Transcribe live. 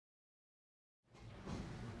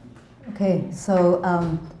Okay, so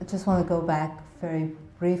I just want to go back very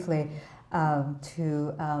briefly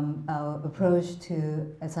to our approach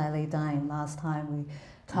to As I Lay Dying. Last time we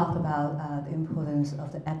talked about the importance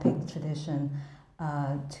of the epic tradition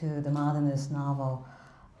to the modernist novel,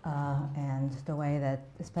 and the way that,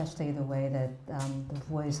 especially the way that the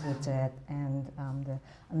voice of the dead and the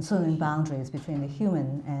uncertain boundaries between the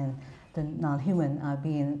human and the non-human are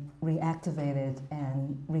being reactivated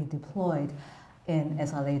and redeployed in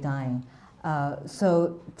As I Lay Dying.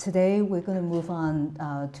 So today we're going to move on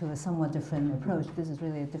to a somewhat different approach. This is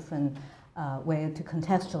really a different way to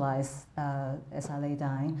contextualize As I Lay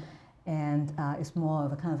Dying, and it's more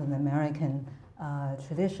of a kind of an American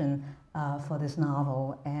tradition for this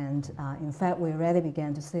novel. And in fact, we already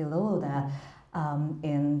began to see a little of that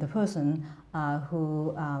in the person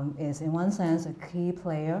who is in one sense a key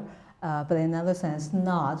player, but in another sense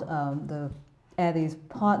not, the Eddie's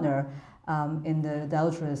partner in the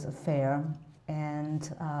adulterous affair. And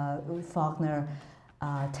Faulkner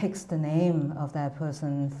takes the name of that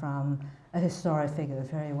person from a historic figure, a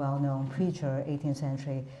very well-known preacher, 18th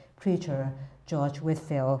century preacher, George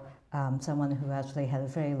Whitefield, someone who actually had a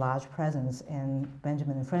very large presence in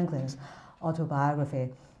Benjamin Franklin's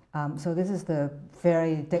autobiography. So this is the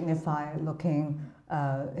very dignified-looking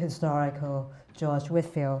historical George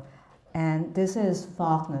Whitefield, and this is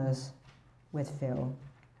Faulkner's Whitefield.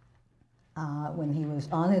 When he was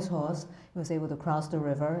on his horse, he was able to cross the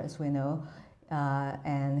river, as we know,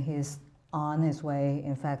 and he's on his way.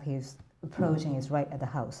 In fact, he's approaching, he's right at the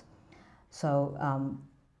house. So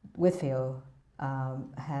Whitefield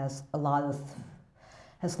has a lot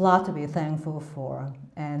to be thankful for,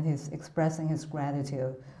 and he's expressing his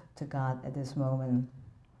gratitude to God at this moment.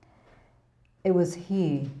 It was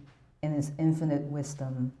he, in his infinite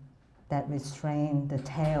wisdom, that restrained the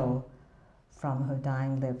tale from her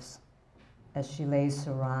dying lips, as she lay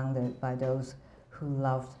surrounded by those who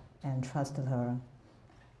loved and trusted her.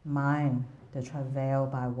 Mine the travail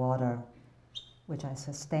by water, which I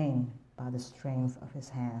sustain by the strength of his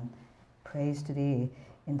hand. Praise to thee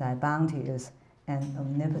in thy bounteous and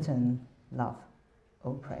omnipotent love.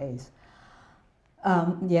 Oh, praise.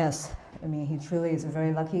 Yes, I mean, he truly is a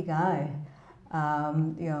very lucky guy.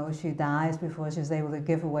 She dies before she's able to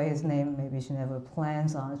give away his name. Maybe she never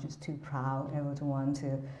plans on it. She's too proud ever to want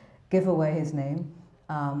to give away his name.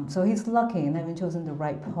 So he's lucky in having chosen the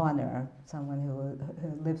right partner, someone who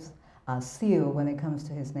lips are sealed when it comes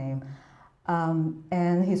to his name.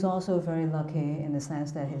 And he's also very lucky in the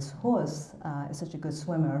sense that his horse is such a good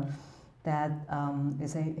swimmer that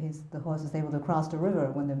the horse is able to cross the river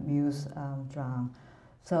when the muse drowned.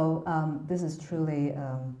 So this is truly,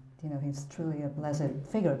 he's truly a blessed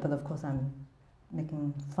figure. But of course, I'm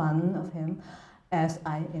making fun of him, as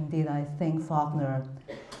I think Faulkner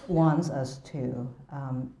wants us to.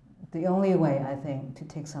 The only way, I think, to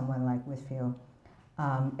take someone like Whitefield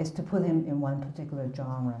is to put him in one particular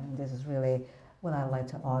genre. And this is really what I'd like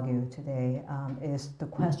to argue today, is the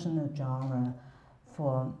question of genre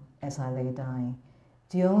for As I Lay Dying.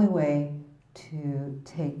 The only way to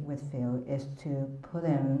take Whitefield is to put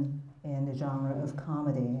him in the genre of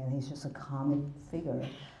comedy, and he's just a comic figure.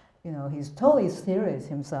 He's totally serious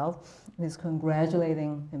himself, and he's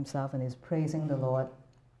congratulating himself, and he's praising the Lord.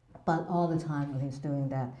 But all the time when he's doing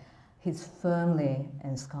that, he's firmly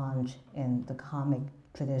ensconced in the comic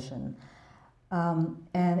tradition.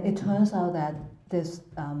 And it turns out that this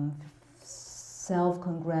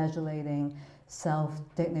self-congratulating,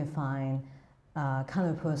 self-dignifying kind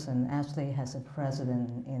of person actually has a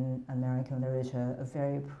precedent in American literature, a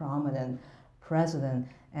very prominent precedent.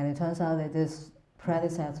 And it turns out that this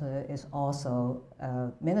predecessor is also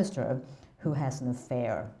a minister who has an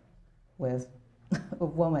affair with a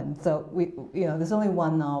woman. So there's only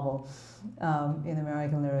one novel in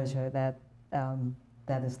American literature that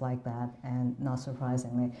is like that, and not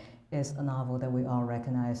surprisingly, is a novel that we all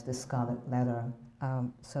recognize, The Scarlet Letter.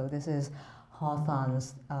 So this is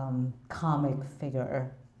Hawthorne's comic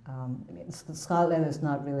figure. The Scarlet Letter is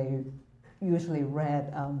not really usually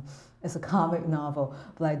read as a comic novel,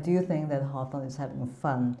 but I do think that Hawthorne is having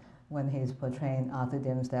fun when he's portraying Arthur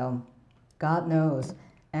Dimmesdale. God knows,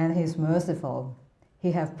 and he's merciful.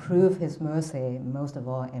 He hath proved his mercy, most of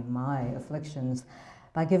all in my afflictions,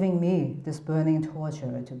 by giving me this burning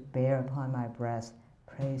torture to bear upon my breast.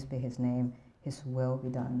 Praise be his name, his will be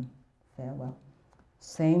done. Farewell.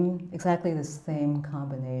 Exactly the same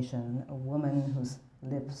combination, a woman whose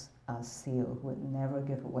lips are sealed, who would never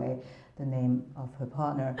give away the name of her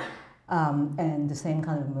partner, and the same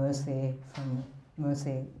kind of mercy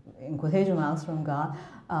in quotation marks from God.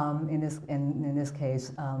 In this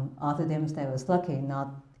case, Arthur Dimmesdale was lucky, not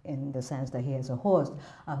in the sense that he has a horse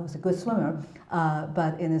who's a good swimmer,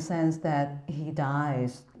 but in the sense that he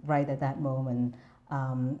dies right at that moment.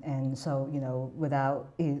 And so,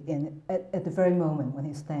 at the very moment when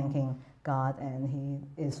he's thanking God and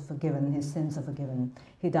he is forgiven, his sins are forgiven,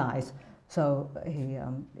 he dies. So he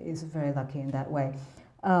is very lucky in that way.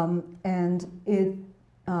 And it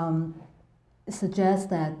suggests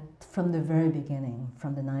that from the very beginning,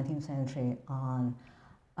 from the 19th century on,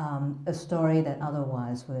 a story that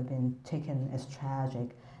otherwise would have been taken as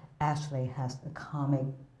tragic actually has a comic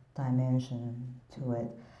dimension to it.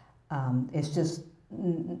 It's just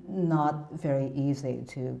not very easy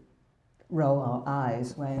to roll our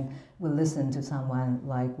eyes when we listen to someone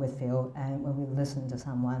like Whitfield and when we listen to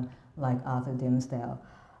someone like Arthur Dimmesdale.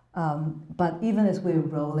 But even as we're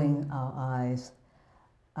rolling our eyes,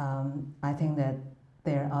 I think that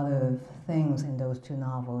there are other things in those two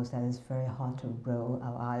novels that is very hard to roll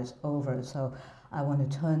our eyes over. So I want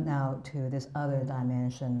to turn now to this other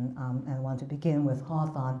dimension and I want to begin with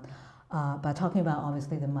Hawthorne by talking about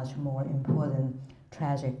obviously the much more important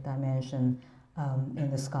tragic dimension in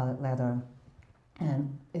The Scarlet Letter,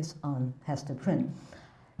 and is on Hester Prynne.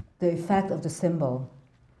 The effect of the symbol,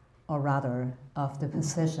 or rather of the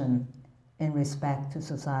position in respect to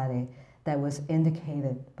society that was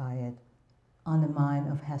indicated by it on the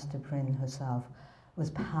mind of Hester Prynne herself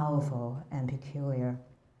was powerful and peculiar.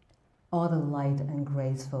 All the light and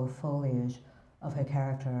graceful foliage of her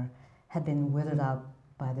character had been withered up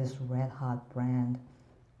by this red-hot brand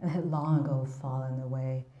and had long ago fallen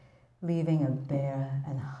away, leaving a bare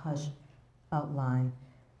and hushed outline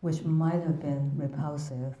which might have been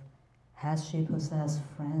repulsive had she possessed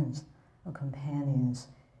friends or companions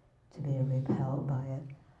to be repelled by it.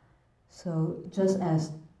 So just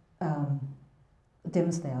as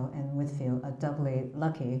Dimmesdale and Whitfield are doubly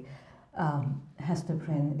lucky, Hester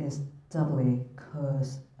Prynne is doubly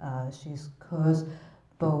cursed. She's cursed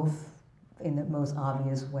both in the most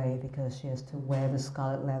obvious way because she has to wear the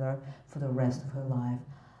Scarlet Letter for the rest of her life.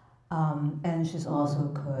 And she's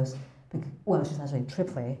also cursed, she's actually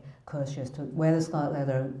triply cursed. She has to wear the Scarlet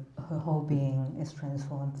Letter, her whole being is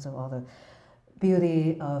transformed, so all the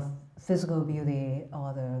beauty of physical beauty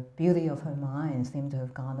or the beauty of her mind seem to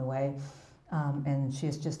have gone away. And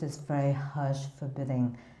she's just this very hushed,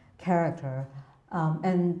 forbidding character,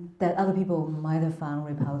 and that other people might have found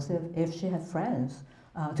repulsive if she had friends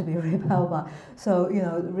to be repelled by. So,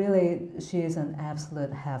 really, she is an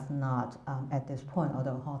absolute have-not at this point,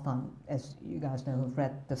 although Hawthorne, as you guys know who've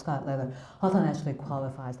read The Scarlet Letter, Hawthorne actually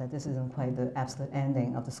qualifies that this isn't quite the absolute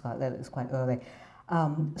ending of The Scarlet Letter, it's quite early.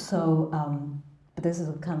 But this is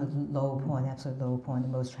a kind of low point, absolute low point, the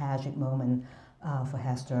most tragic moment for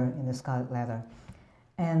Hester in The Scarlet Letter.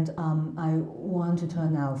 And I want to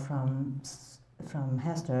turn now from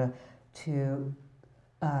Hester to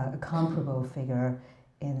a comparable figure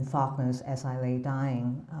in Faulkner's As I Lay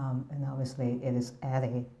Dying, and obviously it is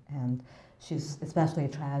Addie, and she's especially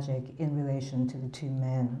tragic in relation to the two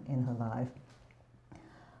men in her life.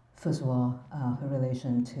 First of all, her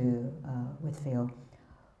relation to Whitfield.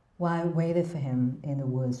 While I waited for him in the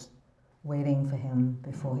woods, waiting for him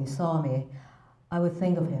before he saw me, I would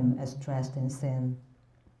think of him as dressed in sin.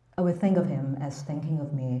 I would think of him as thinking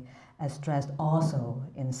of me as dressed also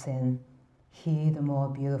in sin, he the more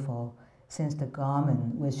beautiful, since the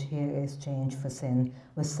garment which here is changed for sin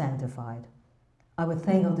was sanctified. I would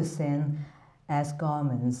think of the sin as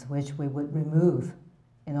garments which we would remove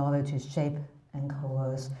in order to shape and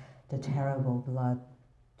coerce the terrible blood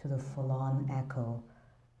to the forlorn echo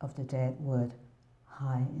of the dead wood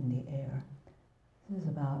high in the air. This is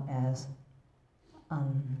about as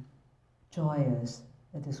unjoyous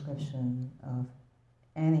a description of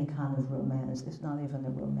any kind of romance. It's not even a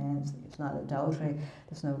romance. It's not adultery.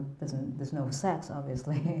 There's no sex,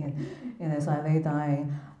 obviously. in As I Lay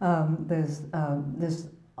Dying, there's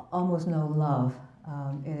almost no love.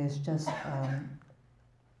 It is just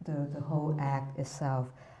the whole act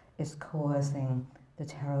itself is coercing the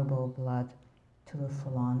terrible blood to the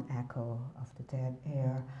forlorn echo of the dead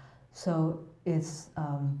air. So it's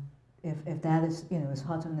if that is, it's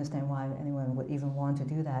hard to understand why anyone would even want to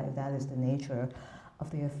do that if that is the nature of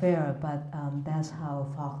the affair, but that's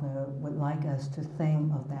how Faulkner would like us to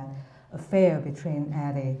think of that affair between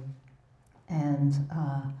Addie and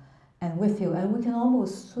Whitfield. And we can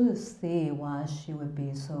almost sort of see why she would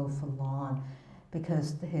be so forlorn,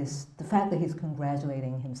 because the fact that he's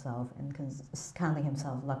congratulating himself and counting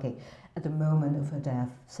himself lucky at the moment of her death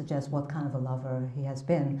suggests what kind of a lover he has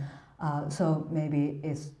been. So maybe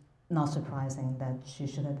it's not surprising that she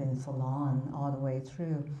should have been forlorn all the way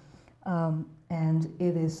through. And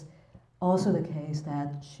it is also the case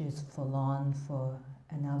that she's forlorn for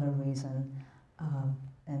another reason,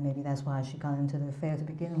 and maybe that's why she got into the affair to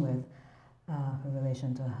begin with, her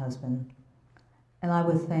relation to her husband. And I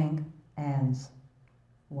would think, ants,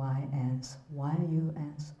 why ants? Why are you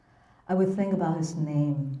ants? I would think about his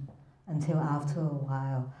name until after a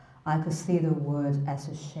while I could see the word as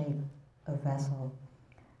a shape, a vessel.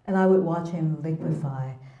 And I would watch him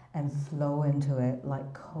liquefy and flow into it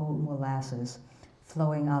like cold molasses,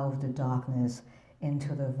 flowing out of the darkness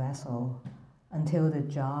into the vessel until the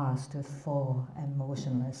jar stood full and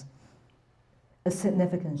motionless. A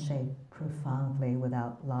significant shape, profoundly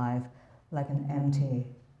without life, like an empty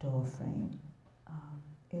door frame.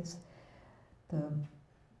 Is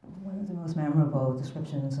one of the most memorable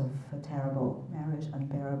descriptions of a terrible marriage,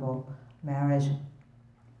 unbearable marriage.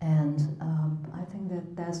 And I think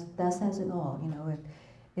that says it all. You know,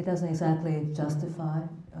 it doesn't exactly justify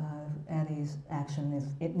Eddie's action.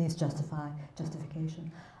 It needs justification,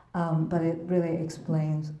 but it really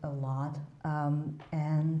explains a lot,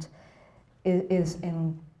 and it is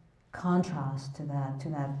in contrast to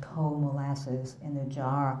that cold molasses in the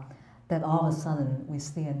jar that all of a sudden we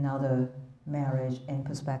see another marriage in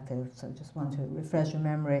perspective. So just want to refresh your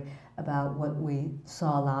memory about what we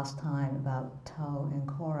saw last time about Tao and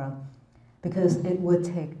Cora, because it would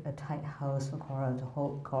take a tight house for Cora to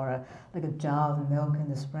hold Cora, like a jar of milk in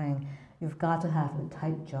the spring. You've got to have a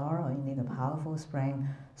tight jar, or you need a powerful spring.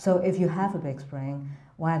 So if you have a big spring,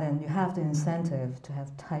 why then you have the incentive to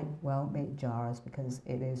have tight, well-made jars, because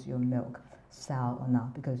it is your milk, sour or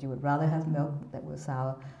not, because you would rather have milk that was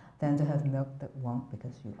sour than to have milk that won't,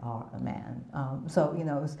 because you are a man. So, you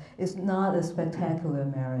know, it's not a spectacular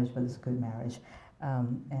marriage, but it's a good marriage.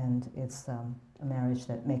 And it's a marriage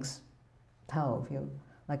that makes Tao feel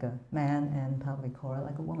like a man and probably Cora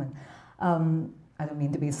like a woman. I don't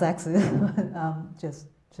mean to be sexist, but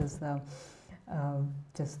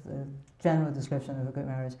just a general description of a good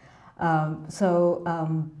marriage.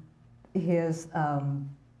 Here's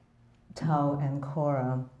Tao and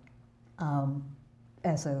Cora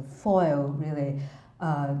as a foil, really,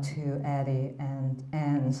 to Addie and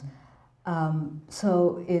Anne's.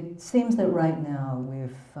 So it seems that right now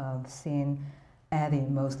we've seen Addie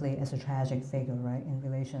mostly as a tragic figure, right, in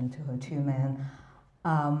relation to her two men,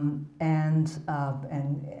 and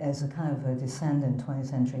as a kind of a descendant, 20th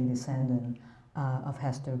century descendant of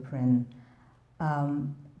Hester Prynne.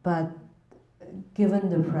 But given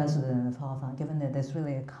the precedent of Hawthorne, given that there's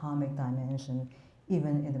really a comic dimension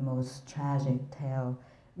even in the most tragic tale,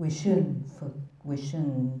 we shouldn't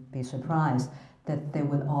be surprised that there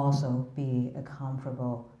would also be a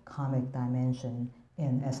comparable comic dimension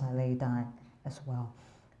in As I Lay Dying as well.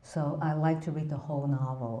 So I like to read the whole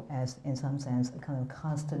novel as, in some sense, a kind of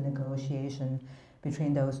constant negotiation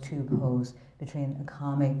between those two poles, between a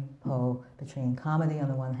comic pole, between comedy on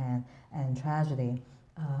the one hand and tragedy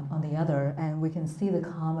on the other. And we can see the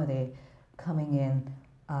comedy coming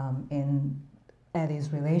in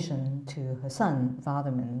Eddie's relation to her son,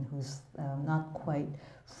 Vardaman, who's not quite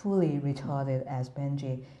fully retarded as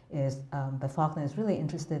Benji is, but Faulkner is really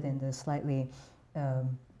interested in the slightly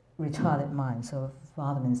retarded mind. So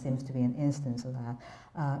Vardaman seems to be an instance of that.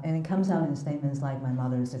 And it comes out in statements like, my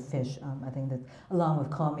mother is a fish. I think that along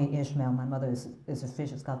with Call Me Ishmael, my mother is a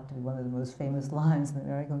fish, it's got to be one of the most famous lines in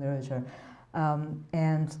American literature.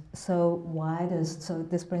 And so so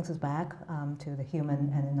this brings us back to the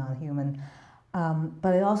human and the non-human.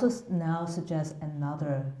 But it also now suggests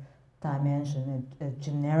another dimension, a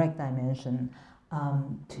generic dimension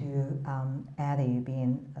to Addie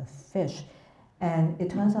being a fish. And it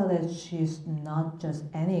turns out that she's not just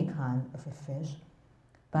any kind of a fish,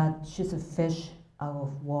 but she's a fish out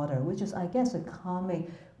of water, which is, I guess, a comic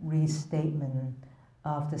restatement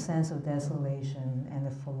of the sense of desolation and the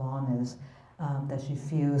forlornness that she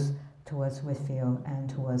feels towards Whitfield and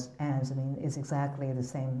towards Anne's. I mean, it's exactly the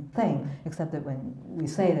same thing, except that when we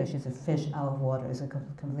say that she's a fish out of water, it's a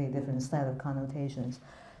completely different set of connotations.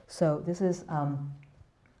 So this is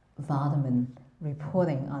Vardaman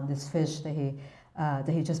reporting on this fish that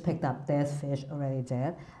he just picked up, dead fish, already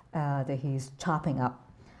dead, that he's chopping up.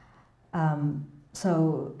 And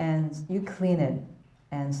you clean it,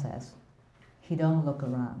 Anne says. He don't look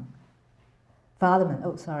around. Vardaman,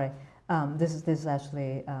 oh, sorry. This is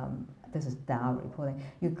actually, this is Dow reporting.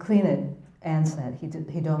 You clean it, Anne said. He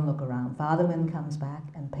don't look around. Vardaman comes back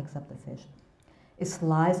and picks up the fish. It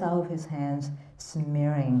slides out of his hands,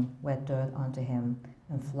 smearing wet dirt onto him,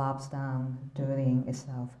 and flops down, dirtying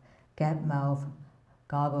itself, gap-mouthed,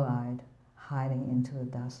 goggle-eyed, hiding into the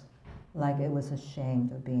dust, like it was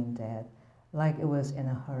ashamed of being dead, like it was in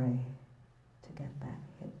a hurry to get back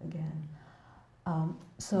hit again.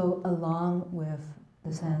 So along with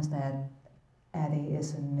the sense that Addie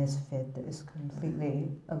is a misfit that is completely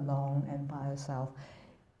alone and by herself,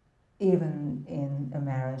 even in a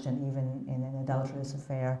marriage and even in an adulterous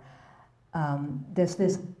affair. There's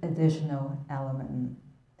this additional element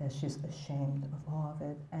that she's ashamed of all of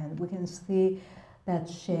it. And we can see that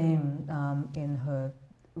shame in her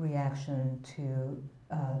reaction to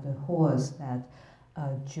the horse that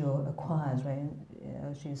Jill acquires, right?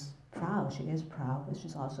 She's proud, she is proud, but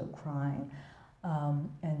she's also crying.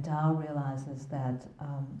 And Dao realizes that,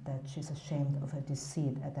 that she's ashamed of her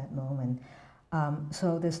deceit at that moment.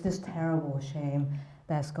 So there's this terrible shame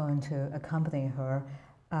that's going to accompany her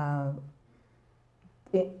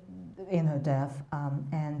in her death,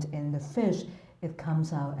 and in the fish, it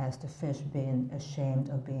comes out as the fish being ashamed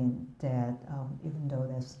of being dead, even though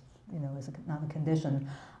there's, is not a condition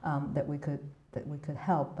that we could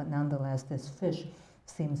help, but nonetheless, this fish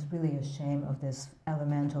seems really ashamed of this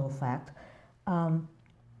elemental fact.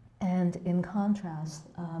 And in contrast,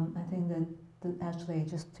 I think that actually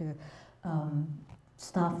just to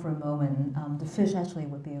stop for a moment, the fish actually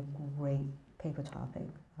would be a great paper topic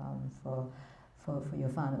for your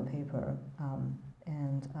final paper,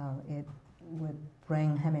 and it would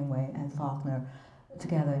bring Hemingway and Faulkner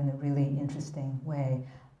together in a really interesting way.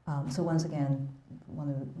 So once again, I want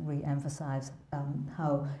to re-emphasize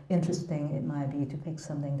how interesting it might be to pick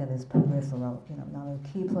something that is peripheral, not a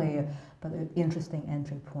key player, but an interesting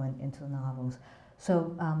entry point into the novels.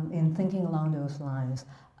 So in thinking along those lines,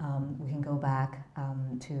 we can go back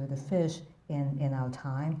to the fish in our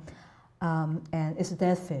time. And it's a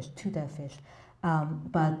dead fish, two dead fish,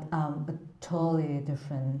 but a totally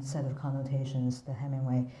different set of connotations that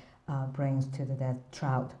Hemingway brings to the dead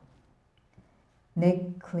trout.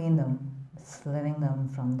 Nick cleaned them, slitting them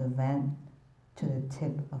from the vent to the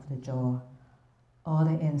tip of the jaw. All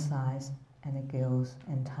the insides and the gills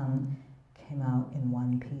and tongue came out in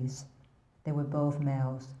one piece. They were both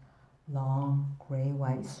males, long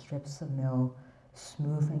gray-white strips of meal,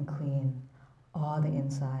 smooth and clean, all the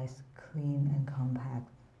insides clean and compact,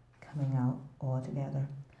 coming out all together.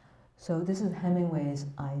 So this is Hemingway's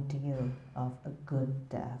ideal of a good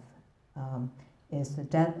death. Is the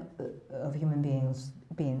death of human beings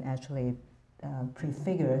being actually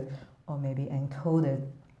prefigured or maybe encoded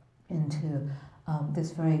into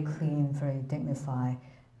this very clean, very dignified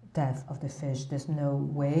death of the fish. There's no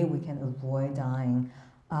way we can avoid dying,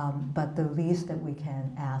 but the least that we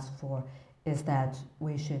can ask for is that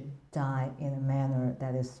we should die in a manner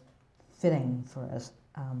that is fitting for us,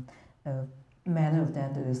 a manner of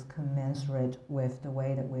death that is commensurate with the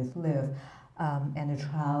way that we've lived. And the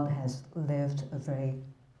child has lived a very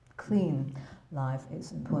clean life,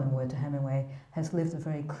 it's an important word to Hemingway, has lived a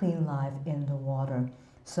very clean life in the water.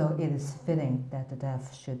 So it is fitting that the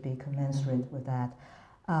death should be commensurate with that.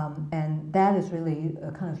 And that is really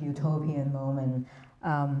a kind of utopian moment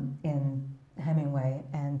in Hemingway.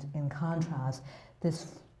 And in contrast,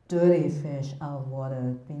 this dirty fish out of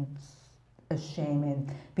water being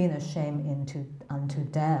ashamed unto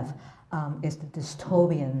death is the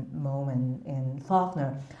dystopian moment in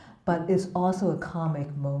Faulkner, but it's also a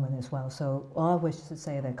comic moment as well. So all I wish to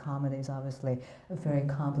say that comedy is obviously a very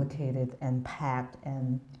complicated and packed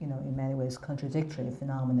and, in many ways contradictory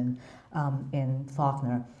phenomenon in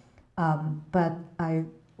Faulkner. But I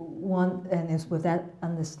want, and it's with that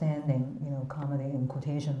understanding, comedy in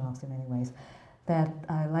quotation marks in many ways, that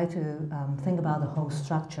I like to think about the whole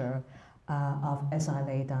structure of As I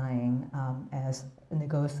Lay Dying as a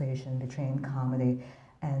negotiation between comedy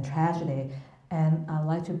and tragedy. And I'd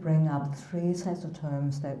like to bring up three sets of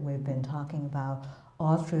terms that we've been talking about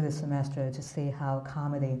all through the semester to see how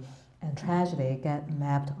comedy and tragedy get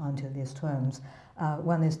mapped onto these terms.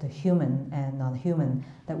 One is the human and non-human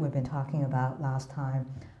that we've been talking about last time.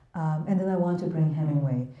 And then I want to bring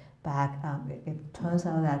Hemingway back. It turns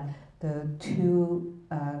out that the two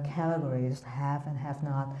categories, have and have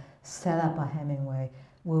not, set up by Hemingway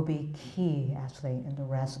will be key actually in the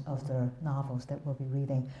rest of the novels that we'll be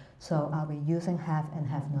reading. So I'll be using have and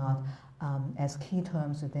have not as key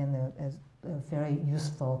terms within a very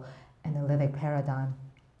useful analytic paradigm.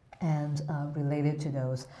 And related to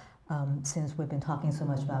those, since we've been talking so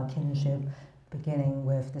much about kinship, beginning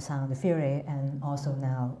with The Sound of Fury and also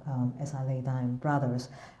now As I Lay Dying brothers,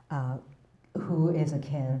 who is a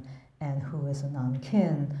kin and who is a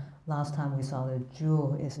non-kin. Last time we saw that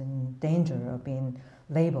Jewel is in danger of being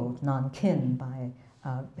labeled non-kin by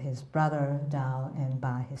his brother Dao and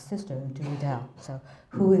by his sister Dewey Dao. So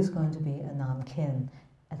who is going to be a non-kin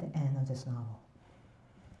at the end of this novel?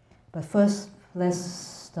 But first, let's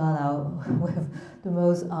start out with the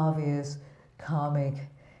most obvious comic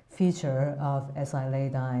feature of As I Lay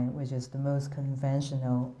Dying, which is the most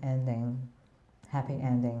conventional ending. happy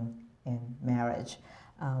ending in marriage.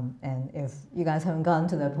 And if you guys haven't gotten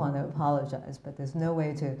to that point, I apologize, but there's no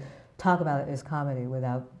way to talk about it as comedy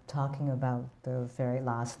without talking about the very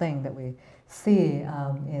last thing that we see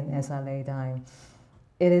in As I Lay Dying.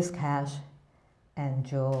 It is Cash and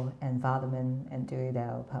Jewel and Vardaman and Dewey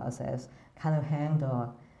Dow process, kind of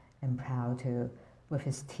hangdog and proud too, with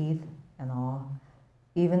his teeth and all,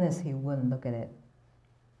 even as he wouldn't look at it.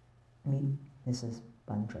 Meet Mrs.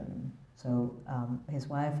 Bundren. So his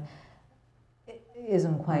wife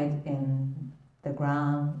isn't quite in the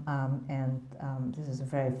ground, and this is a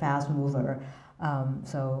very fast mover.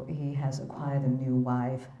 So he has acquired a new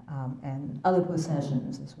wife and other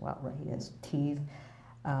possessions as well, right? He has teeth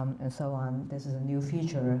and so on. This is a new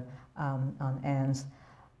feature on Anne's.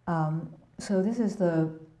 So this is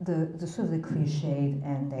the sort of the cliched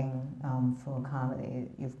ending for a comedy.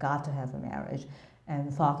 You've got to have a marriage.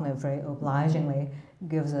 And Faulkner very obligingly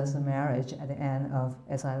gives us a marriage at the end of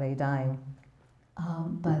As I Lay Dying.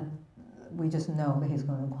 But we just know that he's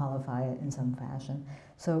going to qualify it in some fashion.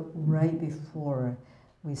 So right before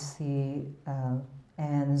we see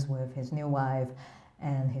Anne's with his new wife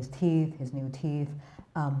and his teeth, his new teeth,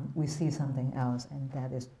 we see something else, and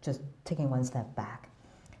that is just taking one step back.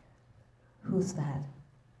 Who's that?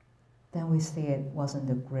 Then we see it wasn't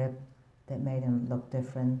the grip that made him look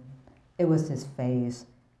different. It was his face,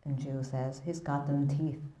 and Jill says, he's got them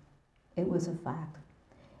teeth. It was a fact.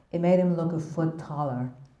 It made him look a foot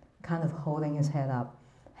taller, kind of holding his head up,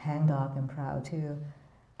 hangdog and proud too.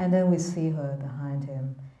 And then we see her behind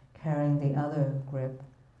him, carrying the other grip,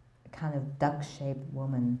 a kind of duck-shaped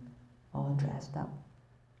woman, all dressed up.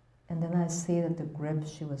 And then I see that the grip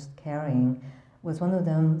she was carrying was one of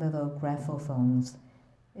them little graphophones.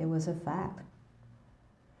 It was a fact.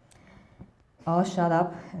 All shut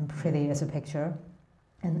up and pretty as a picture.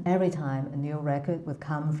 And every time a new record would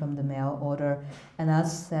come from the mail order and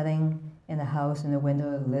us sitting in the house in the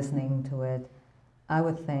window listening to it, I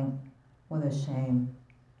would think, what a shame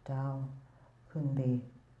Dow couldn't be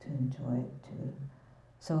to enjoy it too.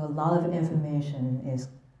 So a lot of information is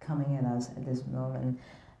coming at us at this moment.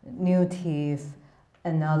 New teeth,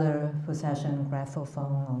 another possession,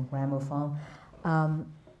 graphophone or gramophone,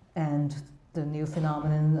 and the new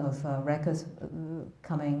phenomenon of records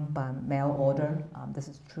coming by mail order. This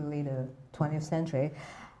is truly the 20th century.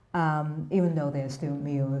 Even though they're still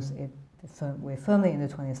mules, we're firmly in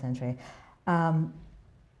the 20th century.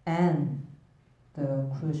 And the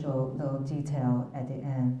crucial little detail at the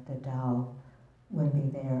end, the Dow wouldn't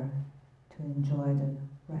be there to enjoy the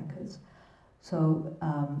records. So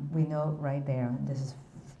we know right there, this is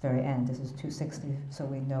very end, this is 260, so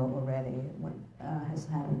we know already what has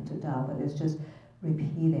happened to Dow, but it's just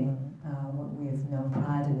repeating what we've known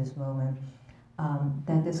prior to this moment,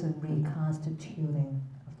 that this is reconstituting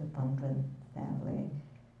of the Bundren family,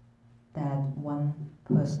 that one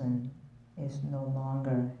person is no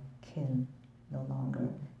longer kin, no longer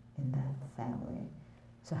in that family.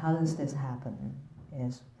 So how does this happen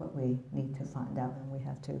is what we need to find out, and we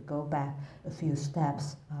have to go back a few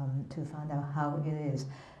steps to find out how it is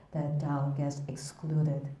that Dow gets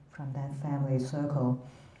excluded from that family circle.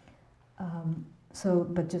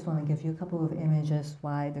 But just want to give you a couple of images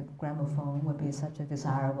why the gramophone would be such a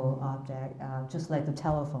desirable object, just like the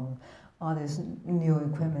telephone. All this new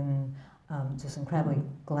equipment, just incredibly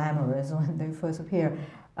glamorous when they first appear.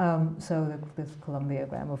 This Columbia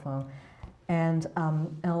gramophone. And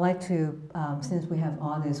I'd like to, since we have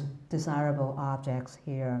all these desirable objects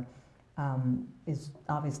here, is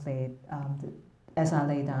obviously, As I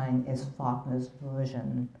Lay Dying is Faulkner's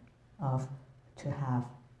version of To Have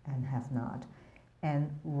and Have Not.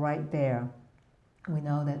 And right there, we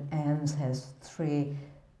know that Anne's has three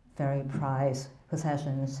very prized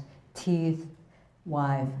possessions: teeth,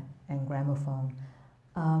 wife, and gramophone.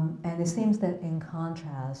 And it seems that in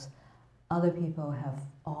contrast, other people have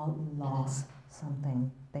all lost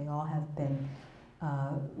something. They all have been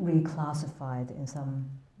reclassified in some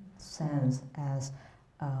sense as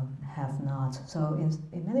have-nots. So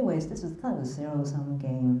in many ways, this is kind of a zero-sum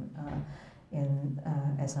game in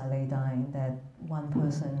As I Lay Dying, that one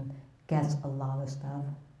person gets a lot of stuff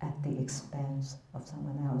at the expense of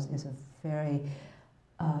someone else. Is a very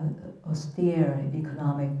austere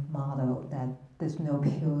economic model that there's no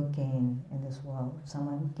pure gain in this world.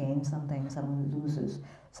 Someone gains something, someone loses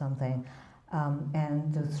something.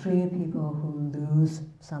 And the three people who lose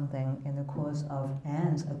something in the course of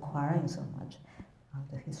Anne's acquiring so much,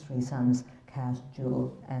 his three sons, Cash,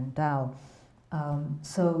 Jewel, and Dow.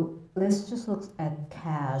 So let's just look at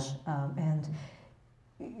Cash. And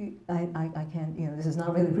I can't, this is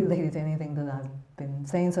not really related to anything that I've been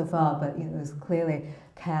saying so far, but it's clearly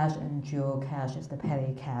cash and jewel. Cash is the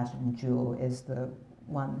petty cash, and jewel is the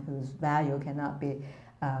one whose value cannot be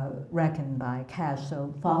reckoned by cash.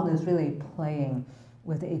 So Faulkner is really playing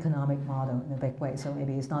with the economic model in a big way. So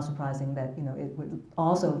maybe it's not surprising that it would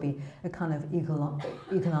also be a kind of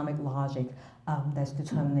economic logic that's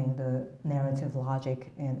determining the narrative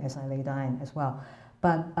logic in As I Lay Dying as well.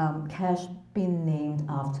 But Cash being named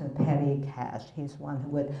after petty cash, he's one who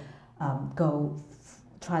would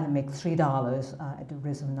try to make $3 at the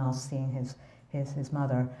risk of not seeing his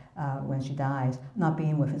mother when she dies, not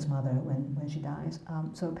being with his mother when she dies.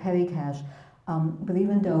 So petty cash, but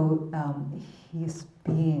even though his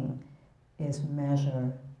being is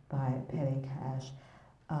measured by petty cash,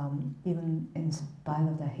 even in spite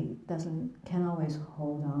of that, he can't always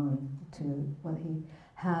hold on to what he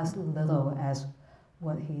has, little as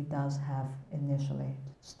what he does have initially,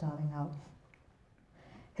 starting out.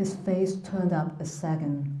 His face turned up a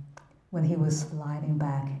second when he was sliding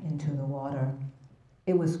back into the water.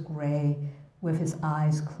 It was gray, with his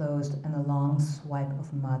eyes closed and a long swipe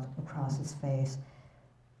of mud across his face.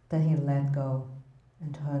 Then he let go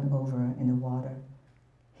and turned over in the water.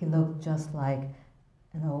 He looked just like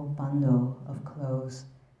an old bundle of clothes,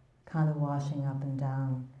 kind of washing up and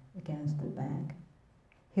down against the bank.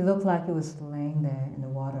 He looked like he was laying there in the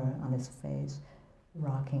water on his face,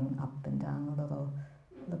 rocking up and down a little,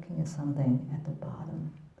 looking at something at the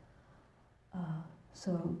bottom.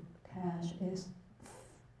 So Cash is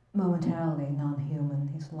momentarily non-human.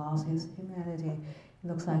 He's lost his humanity. He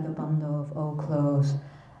looks like a bundle of old clothes.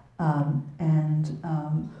 And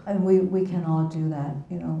we can all do that.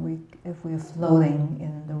 If we're floating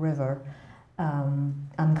in the river,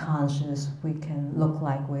 unconscious, we can look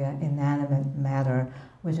like we are inanimate matter,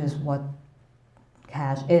 which is what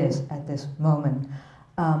Cash is at this moment.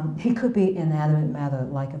 He could be inanimate matter,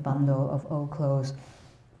 like a bundle of old clothes,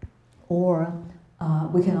 or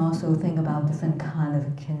we can also think about different kind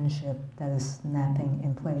of kinship that is snapping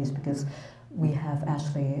in place, because we have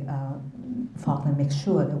actually, Faulkner makes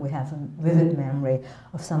sure that we have a vivid memory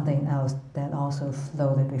of something else that also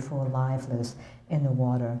floated before lifeless in the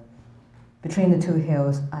water. Between the two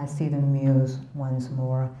hills, I see the Muse once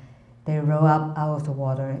more. They roll up out of the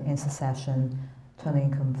water in succession,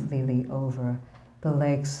 turning completely over, the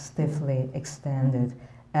legs stiffly extended,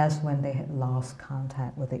 as when they had lost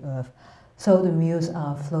contact with the earth. So the Muse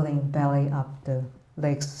are floating belly up, the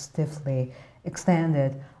legs stiffly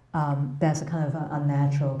extended. That's a kind of a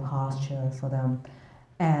natural posture for them.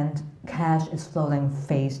 And Cash is floating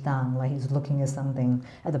face down, like he's looking at something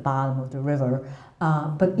at the bottom of the river.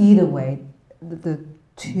 But either way, the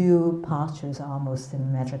two postures are almost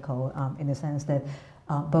symmetrical in the sense that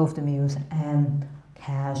both the Muse and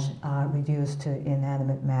Cash are reduced to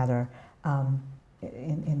inanimate matter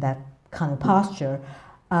in that kind of posture.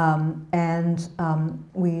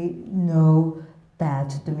 We know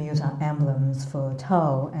that the Muse are emblems for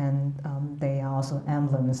Toe, and they are also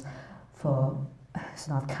emblems for, it's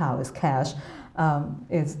not cow, it's Cash.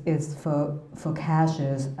 It's for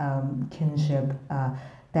Cash's kinship,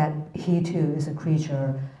 that he too is a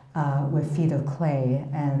creature with feet of clay,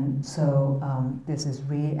 and so this is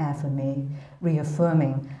reaffirming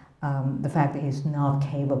the fact that he's not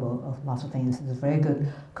capable of lots of things. He's a very good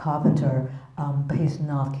carpenter, but he's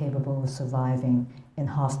not capable of surviving in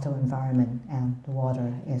hostile environment, and the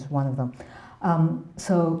water is one of them.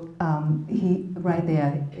 He right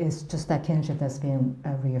there is just that kinship that's being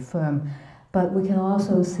reaffirmed. But we can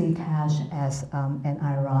also see Cash as an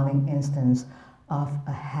ironic instance of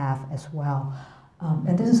a half as well.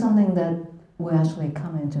 And this is something that will actually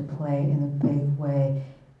come into play in a big way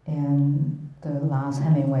in the last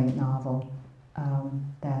Hemingway novel.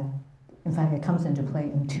 That, in fact, it comes into play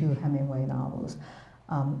in two Hemingway novels.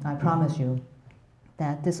 I promise you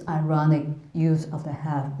that this ironic use of the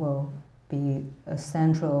half will be a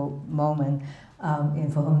central moment in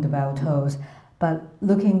For Whom the Bell Tolls. But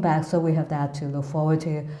looking back, so we have that to look forward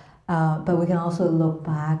to, but we can also look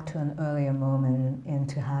back to an earlier moment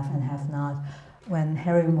into Half and Half Not, when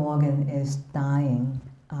Harry Morgan is dying,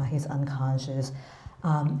 he's unconscious,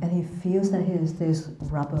 and he feels that there's this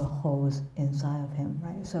rubber hose inside of him,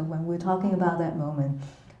 right? So when we're talking about that moment,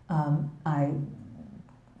 I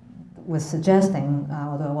was suggesting,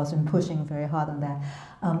 although I wasn't pushing very hard on that,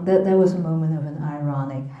 that there was a moment of an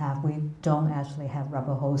ironic half. We don't actually have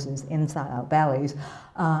rubber hoses inside our bellies,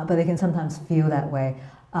 but they can sometimes feel that way.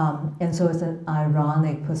 And so it's an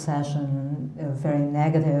ironic possession, a very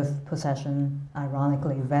negative possession,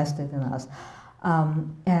 ironically vested in us.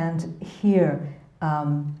 And here,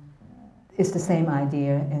 it's the same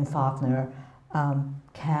idea in Faulkner.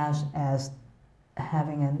 cash as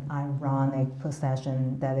having an ironic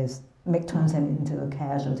possession that turns him into a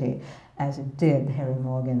casualty, as it did Harry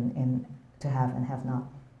Morgan in To Have and Have Not.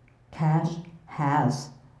 Cash has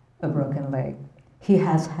a broken leg. He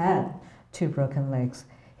has had 2 broken legs.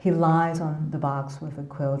 He lies on the box with a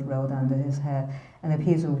quilt rolled under his head and a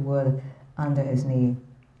piece of wood under his knee.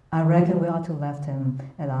 I reckon we ought to left him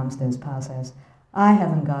at Armstead's. Pa says. I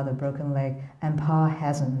haven't got a broken leg, and Pa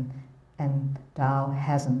hasn't, and Dow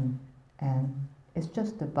hasn't, and it's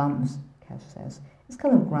just the bumps, Cash says. It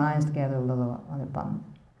kind of grinds together a little on a bump.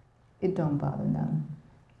 It don't bother none.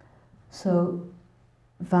 So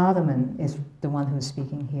Vardaman is the one who's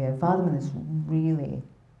speaking here. Vardaman is really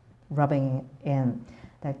rubbing it in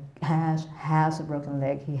that Cash has a broken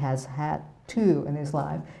leg. He has had 2 in his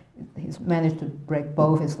life. He's managed to break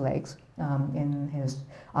both his legs in his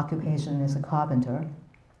occupation as a carpenter,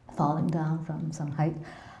 falling down from some height.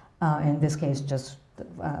 In this case, just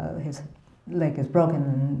his leg is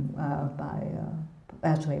broken by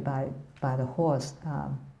the horse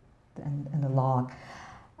and the log.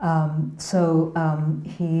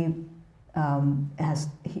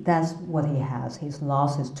 That's what he has. He's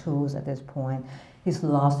lost his tools at this point. He's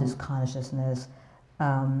lost his consciousness.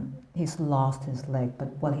 He's lost his leg, but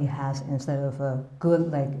what he has instead of a good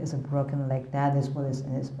leg is a broken leg. That is what is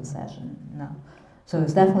in his possession now. So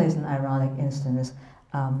it's definitely an ironic instance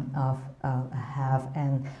of have,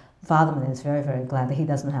 and Vardaman is very, very glad that he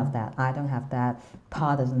doesn't have that. I don't have that.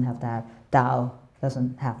 Pa doesn't have that. Dao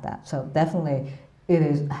doesn't have that. So definitely it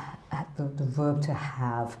is the verb to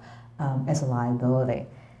have as a liability.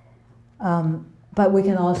 But we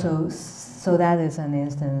can also, so that is an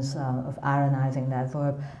instance of ironizing that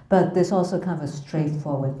verb, but there's also kind of a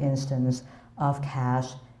straightforward instance of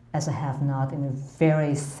cash as a have-not in a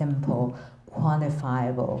very simple,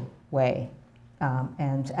 quantifiable way.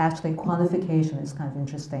 And actually quantification is kind of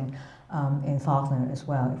interesting in Faulkner as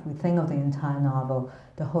well. If we think of the entire novel,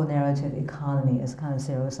 the whole narrative economy is kind of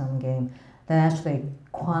zero-sum game, then actually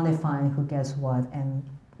quantifying who gets what and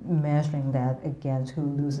measuring that against who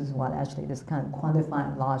loses what, actually this kind of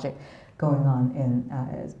quantifying logic going on in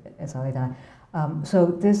As I Lay Dying. So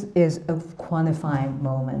this is a quantifying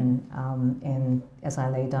moment in As I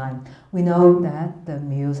Lay Dying. We know that the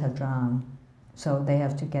mules have drowned, so they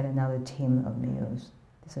have to get another team of mules.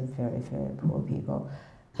 These are very, very poor people.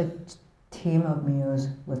 A team of mules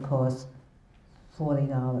would cost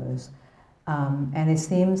 $40. And it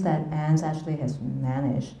seems that Anne actually has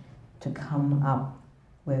managed to come up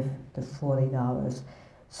with the $40.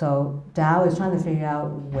 So Dow is trying to figure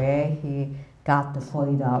out where he got the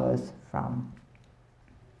 $40 from.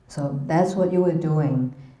 So that's what you were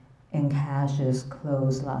doing in Cash's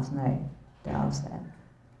clothes last night, Dow said.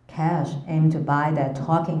 Cash aimed to buy that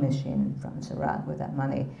talking machine from Surratt with that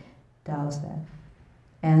money, Dow said.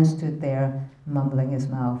 Anne stood there, mumbling his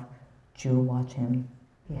mouth. Jewel watched him.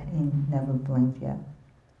 He never blinked yet.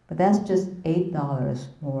 But that's just $8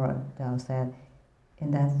 more, Dow said,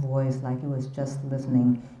 in that voice like he was just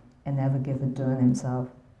listening and never give a darn himself.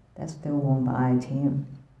 That still won't buy a team.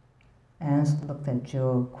 Ernst looked at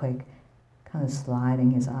Joe quick, kind of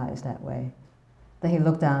sliding his eyes that way. Then he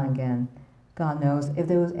looked down again. God knows, if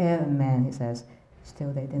there was ever a man, he says.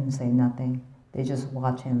 Still they didn't say nothing. They just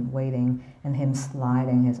watched him waiting and him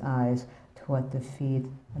sliding his eyes toward the feet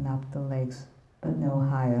and up the legs, but no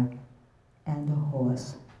higher. And the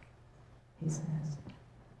horse, he says.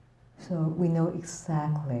 So we know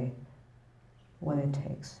exactly what it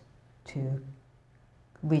takes to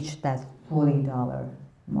reach that $40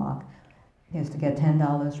 mark. He has to get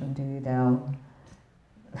 $10 from Dewey Dow.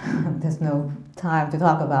 There's no time to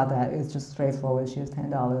talk about that. It's just straightforward. She has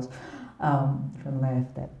 $10 from Lev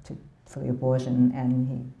for the abortion, and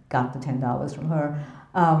he got the $10 from her.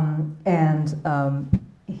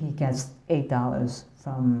 He gets $8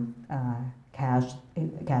 from Cash.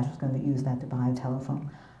 Cash was going to use that to buy a telephone.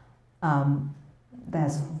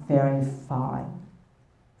 That's very far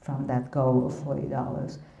from that goal of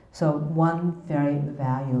 $40. So one very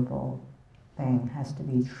valuable thing has to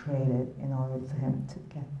be traded in order for him to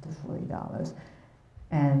get the $40.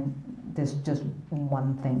 And there's just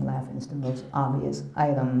one thing left. It's the most obvious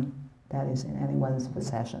item that is in anyone's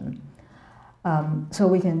possession. So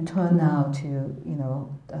we can turn now to,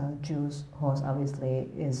 Jew's horse obviously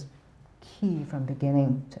is key from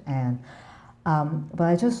beginning to end.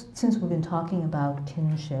 But since we've been talking about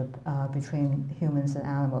kinship between humans and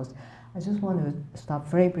animals, I just want to stop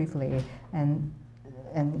very briefly and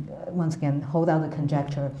once again hold out the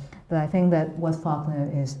conjecture that I think that what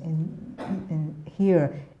Faulkner is in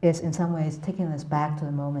here is in some ways taking us back to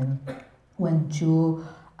the moment when Jew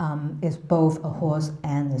is both a horse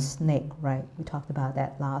and a snake, right? We talked about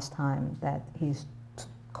that last time, that he's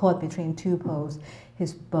caught between two poles.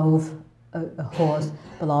 He's both a horse,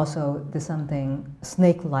 but also there's something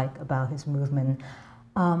snake-like about his movement.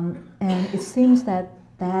 And it seems that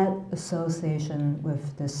that association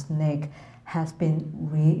with the snake has been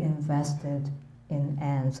reinvested in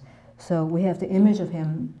ants. So we have the image of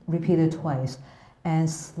him repeated twice, and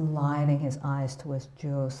sliding his eyes towards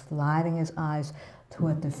Joe, sliding his eyes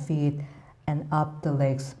toward the feet and up the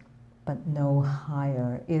legs, but no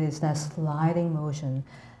higher. It is that sliding motion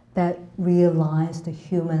that realigns the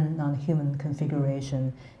human, non-human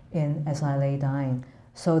configuration in As I Lay Dying,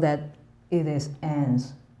 so that it is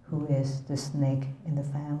ants who is the snake in the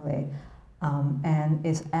family. And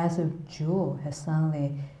it's as if Jewel has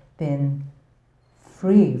suddenly been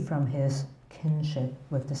free from his kinship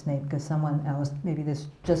with the snake, because someone else, maybe this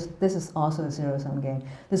is also a zero-sum game.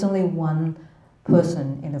 There's only one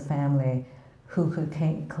person in the family who could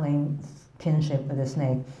claim kinship with the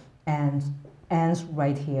snake, and Anne's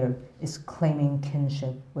right here is claiming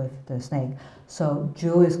kinship with the snake. So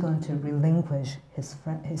Joe is going to relinquish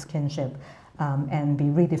his kinship and be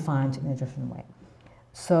redefined in a different way.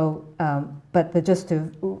 So, but just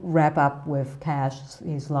to wrap up with Cash,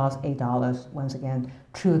 he's lost $8 once again,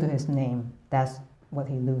 true to his name. That's what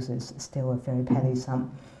he loses, still a very petty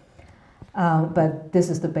sum. But this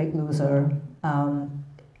is the big loser,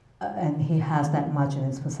 and he has that much in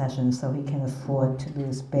his possession, so he can afford to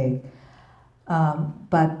lose big.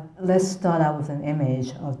 But let's start out with an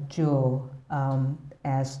image of Jewel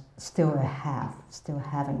as still a half, still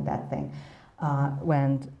having that thing.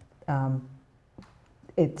 When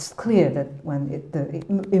it's clear that when the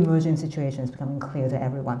emerging situation is becoming clear to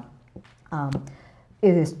everyone,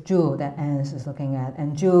 it is Jewel that Anne is looking at,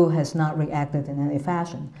 and Jewel has not reacted in any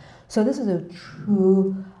fashion. So this is a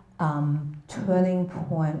true turning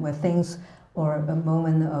point where things, or a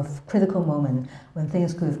moment of critical moment when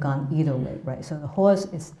things could have gone either way, right? So the horse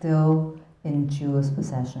is still in Jewel's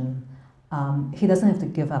possession. He doesn't have to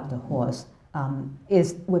give up the horse.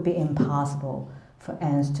 It would be impossible for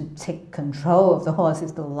Anne to take control of the horse.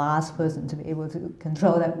 He's the last person to be able to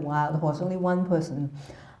control that wild horse. Only one person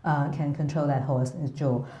can control that horse, is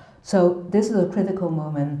Jewel. So this is a critical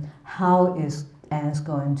moment. How is Anne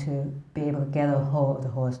going to be able to get a hold of the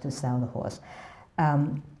horse to sell the horse?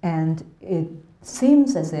 And it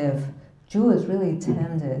seems as if Jewel is really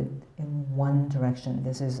tended in one direction.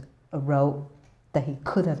 This is a road that he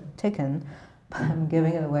could have taken, but I'm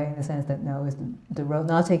giving it away in the sense that no, it's the road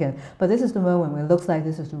not taken. But this is the moment where it looks like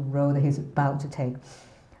this is the road that he's about to take.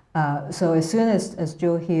 So as soon as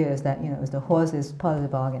Jewel hears that, the horse is part of the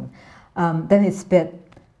bargain, then he spit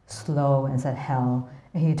slow and said, "Hell,"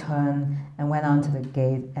 and he turned and went on to the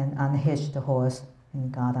gate and unhitched the horse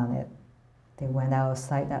and got on it. They went out of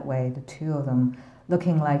sight that way, the two of them,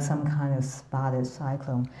 looking like some kind of spotted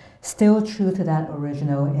cyclone. Still true to that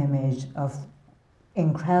original image of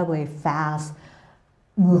incredibly fast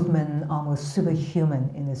movement, almost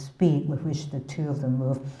superhuman in the speed with which the two of them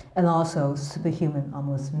move, and also superhuman,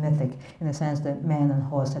 almost mythic, in the sense that man and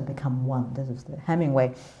horse have become one. This is the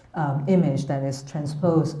Hemingway image that is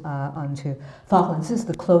transposed onto Faulkner. This is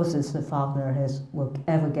the closest that Faulkner will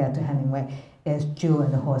ever get to Hemingway, is Jewel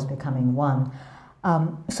and the horse becoming one.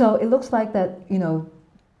 So it looks like that,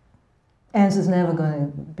 Anne is never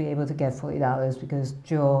going to be able to get $40 because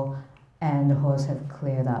Jewel and the horse have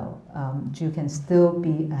cleared out. Jewel can still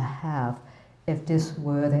be a half if this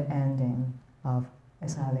were the ending of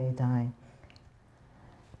As I Lay Dying.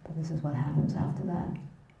 But this is what happens after that.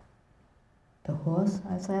 The horse,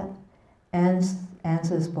 I said,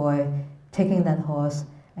 Anne's boy taking that horse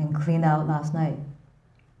and cleaned out last night,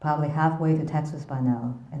 probably halfway to Texas by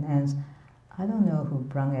now. And Anne's, "I don't know who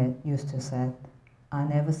brung it," used to say. "I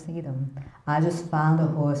never see them. I just found a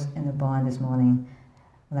horse in the barn this morning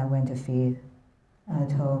when I went to feed. And I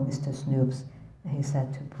told Mr. Snoops, and he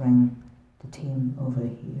said to bring the team over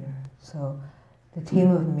here." So the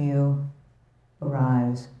team of mule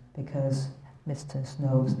arrives because Mr.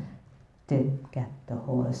 Snoops did get the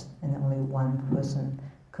horse, and only one person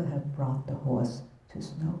could have brought the horse to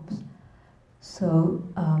Snoops. So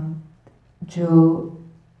Joe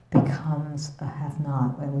becomes a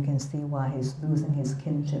have-not, and we can see why he's losing his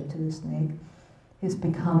kinship to the snake. He's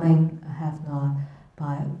becoming a have-not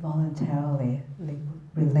by voluntarily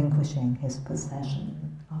relinquishing his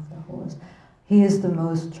possession of the horse. He is the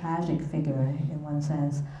most tragic figure in one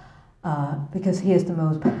sense, because he has the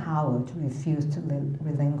most power to refuse to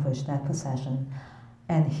relinquish that possession.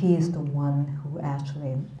 And he is the one who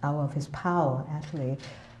actually, out of his power, actually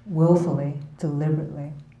willfully,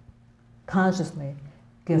 deliberately, consciously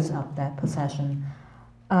gives up that possession.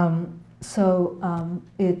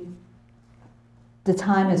 The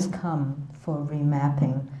time has come for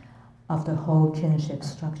remapping of the whole kinship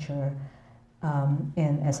structure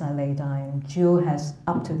in As I Lay Dying. Jiu has,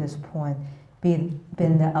 up to this point, been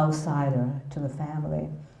the outsider to the family.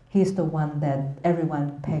 He's the one that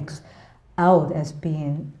everyone picks out as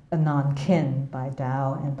being a non-kin by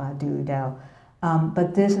Dao and by Du Dao.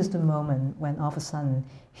 But this is the moment when all of a sudden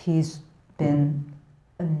he's been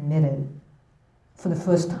admitted for the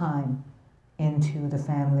first time into the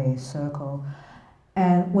family circle.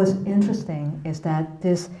 And what's interesting is that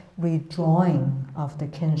this redrawing of the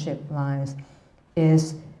kinship lines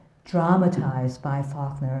is dramatized by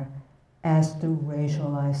Faulkner as the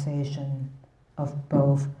racialization of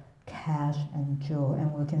both Cash and Jiu.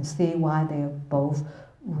 And we can see why they are both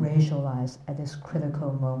racialized at this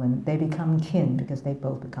critical moment. They become kin because they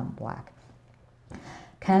both become black.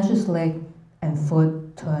 Cash's leg and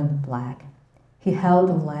foot turned black. He held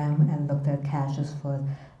the lamp and looked at Cash's foot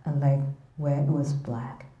and leg where it was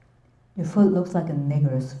black. Your foot looks like a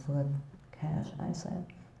nigger's foot, Cash, I said.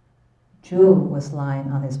 Jiu was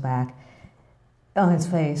lying on his back, on his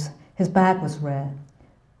face. His back was red.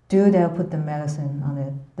 Du Dao put the medicine on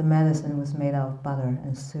it. The medicine was made out of butter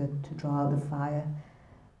and soot to draw out the fire.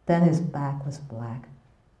 Then his back was black.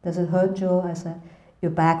 Does it hurt, Joe? I said. Your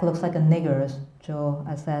back looks like a nigger's, Joe.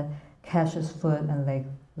 I said. Cash's foot and leg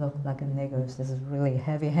looked like a nigger's. This is really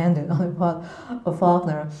heavy-handed on the part of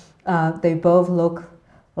Faulkner. They both look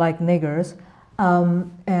like niggers,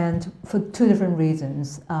 and for two different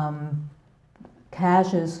reasons.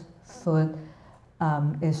 Cash's foot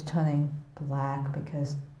is turning black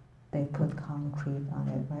because they put concrete on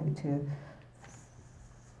it, right, to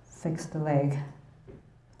fix the leg.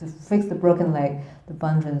 To fix the broken leg, the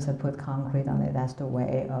Bundrans have put concrete on it. That's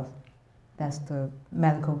the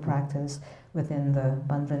medical practice within the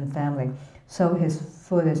Bundran family. So his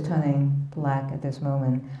foot is turning black at this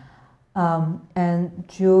moment. And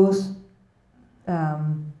Jules'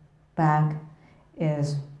 back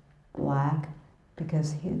is black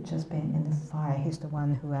because he had just been in the fire. He's the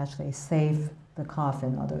one who actually saved the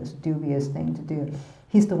coffin, although it's a dubious thing to do.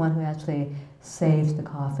 He's the one who actually saves the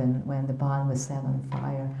coffin when the barn was set on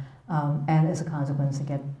fire. And as a consequence,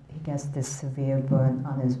 he gets this severe burn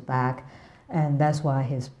on his back, and that's why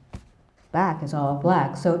his back is all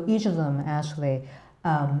black. So each of them actually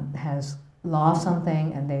has lost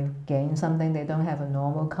something and they've gained something. They don't have a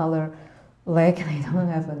normal color leg, they don't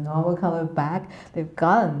have a normal color back. They've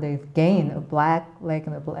gained a black leg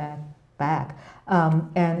and a black back,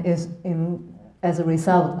 and as a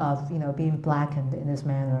result of being blackened in this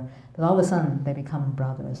manner, that all of a sudden they become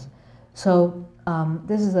brothers. So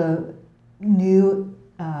this is a new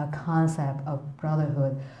concept of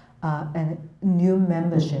brotherhood and new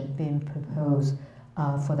membership being proposed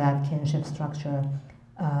for that kinship structure.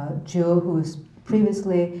 Jiu, who's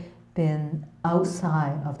previously been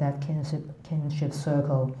outside of that kinship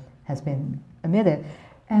circle, has been admitted.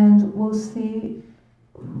 And we'll see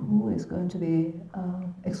who is going to be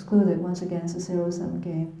excluded. Once again, it's a zero-sum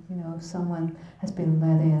game. If someone has been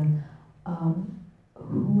let in,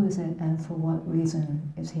 who is it and for what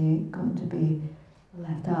reason is he going to be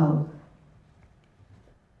left out?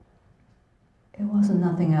 It wasn't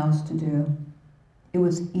nothing else to do. It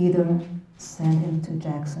was either send him to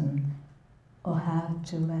Jackson or have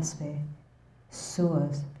Gillespie sue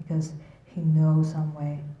us because he knows some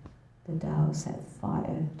way the Tao set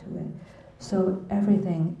fire to it. So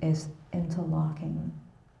everything is interlocking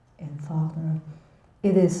in Faulkner.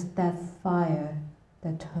 It is that fire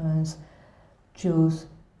that turns Jules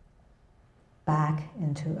back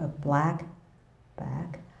into a black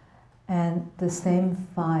back. And the same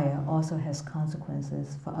fire also has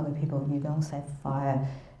consequences for other people. You don't set fire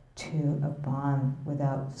to a barn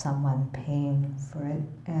without someone paying for it.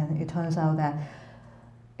 And it turns out that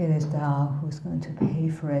it is Tao who's going to pay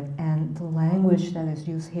for it. And the language that is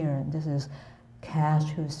used here, and this is Cash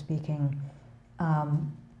who's speaking,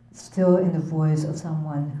 still in the voice of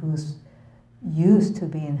someone who's used to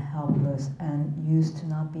being helpless and used to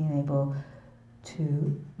not being able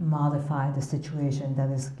to modify the situation that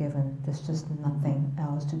is given. There's just nothing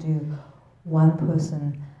else to do. One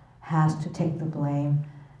person has to take the blame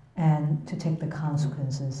and to take the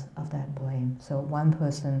consequences of that blame. So one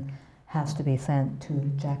person has to be sent to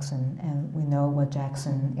Jackson, and we know what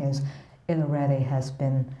Jackson is. It already has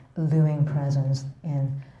been a looming presence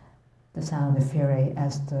in The Sound of Fury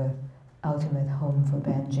as the ultimate home for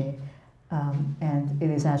Benji. And it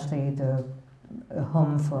is actually the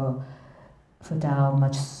home for Tao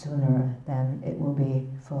much sooner than it will be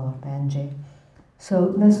for Benji.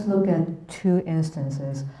 So let's look at two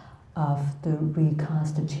instances of the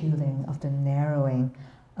reconstituting, of the narrowing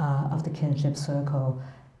of the kinship circle,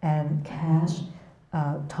 and Cash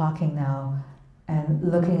talking now and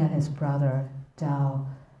looking at his brother, Dao,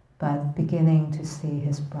 but beginning to see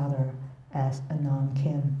his brother as a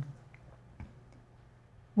non-kin.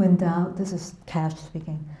 When Dao, this is Cash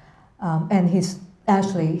speaking, and he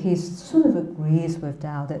sort of agrees with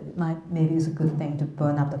Dao that maybe it's a good thing to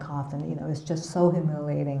burn up the coffin. You know, it's just so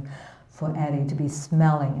humiliating for Eddie to be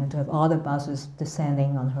smelling and to have all the buzzers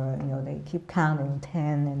descending on her. You know, they keep counting 10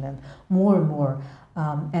 and then more and more.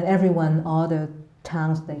 And everyone, all the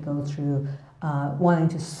towns they go through, wanting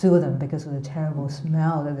to sue them because of the terrible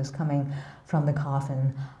smell that is coming from the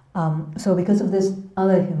coffin. So because of this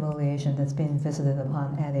other humiliation that's been visited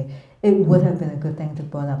upon Eddie, it would have been a good thing to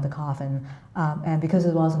burn up the coffin. And because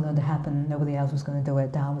it wasn't going to happen, nobody else was going to do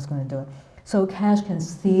it, Dao was going to do it. So Cash can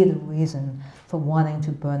see the reason for wanting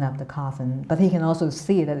to burn up the coffin, but he can also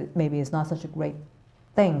see that maybe it's not such a great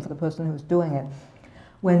thing for the person who's doing it.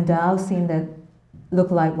 When Dao seen that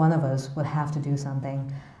looked like one of us would have to do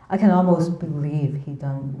something, I can almost believe he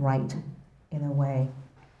done right in a way.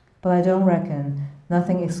 But I don't reckon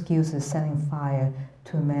nothing excuses setting fire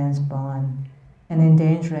to a man's barn and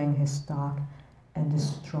endangering his stock and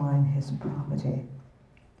destroying his property.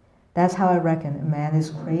 That's how I reckon a man is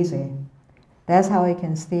crazy. That's how he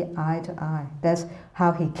can see eye to eye. That's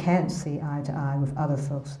how he can't see eye to eye with other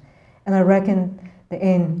folks. And I reckon there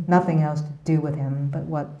ain't nothing else to do with him but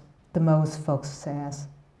what the most folks says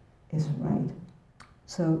is right.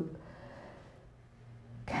 So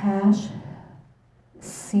Cash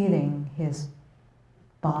sealing his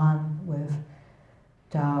bond with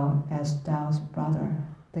Dao as Dao's brother,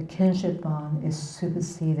 the kinship bond is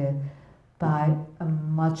superseded by a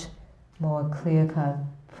much more clear-cut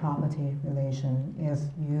property relation.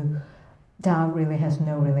 Dao really has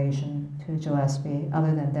no relation to Gillespie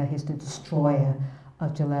other than that he's the destroyer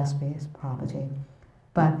of Gillespie's property.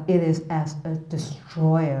 But it is as a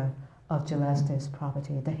destroyer of Gillespie's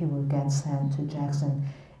property that he will get sent to Jackson.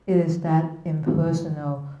 It is that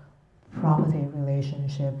impersonal property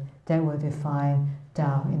relationship that will define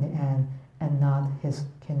Dao in the end, and not his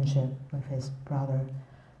kinship with his brother,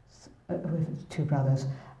 with his two brothers.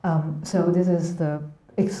 So this is the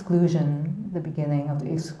exclusion, the beginning of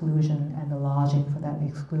the exclusion and the logic for that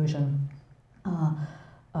exclusion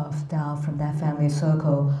of Dao from that family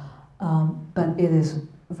circle. But it is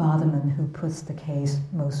Vardaman who puts the case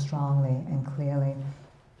most strongly and clearly.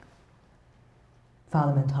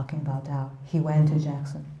 Vardaman talking about Dao. He went to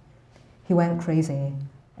Jackson. He went crazy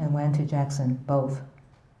and went to Jackson, both.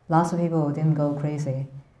 Lots of people didn't go crazy.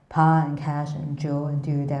 Pa and Cash and Joe and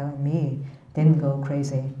Dewey Dao and me didn't go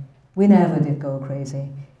crazy. We never did go crazy.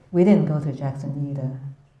 We didn't go to Jackson either.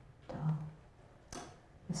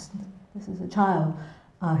 This is a child.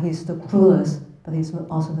 He's the cruelest, but he's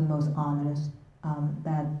also the most honest.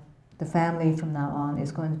 That the family from now on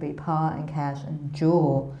is going to be Pa and Cash and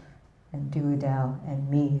Joe and Dewey Dao and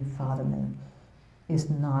me, Fatherman, is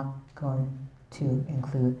not going to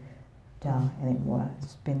include Dao anymore.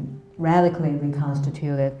 It's been radically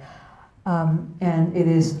reconstituted. And it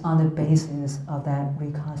is on the basis of that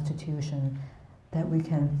reconstitution that we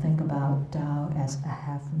can think about Dao as a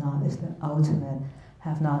have-not, as the ultimate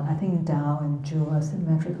have-not. I think Dao and Zhu are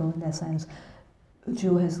symmetrical in that sense.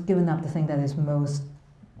 Zhu has given up the thing that is most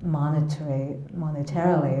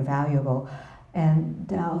monetarily valuable, and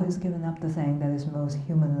Dao has given up the thing that is most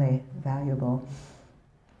humanly valuable.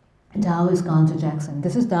 Dao has gone to Jackson.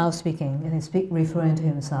 This is Dao speaking, and he's referring to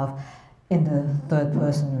himself in the third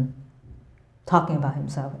person, talking about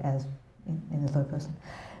himself as in the third person.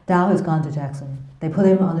 Dao has gone to Jackson. They put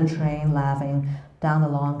him on the train laughing, down the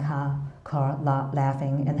long car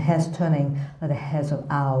laughing, and heads turning like the heads of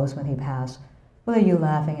owls when he passed. What are you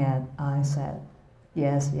laughing at? I said.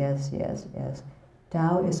 Yes, yes, yes, yes.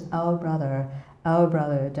 Dao is our brother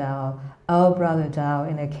Dao, our brother Dao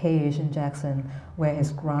in a cage in Jackson where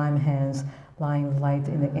his grime hands lying light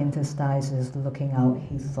in the interstices looking out,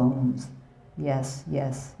 he foams. Yes,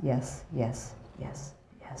 yes, yes, yes, yes,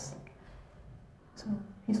 yes. So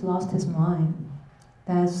he's lost his mind.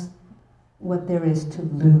 That's what there is to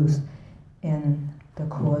lose in the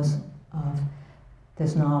course of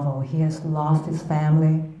this novel. He has lost his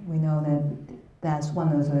family. We know that that's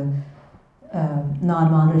one of the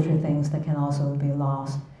non-monetary things that can also be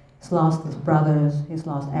lost. He's lost his brothers, he's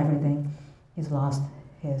lost everything. He's lost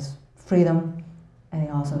his freedom, and he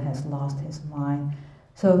also has lost his mind.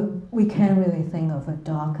 So we can't really think of a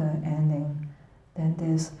darker ending than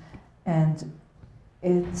this. And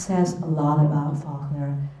it says a lot about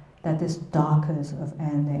Faulkner, that this darkest of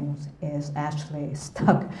endings is actually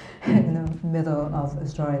stuck in the middle of a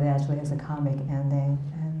story that actually has a comic ending,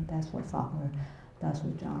 and that's what Faulkner That's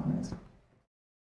with genres.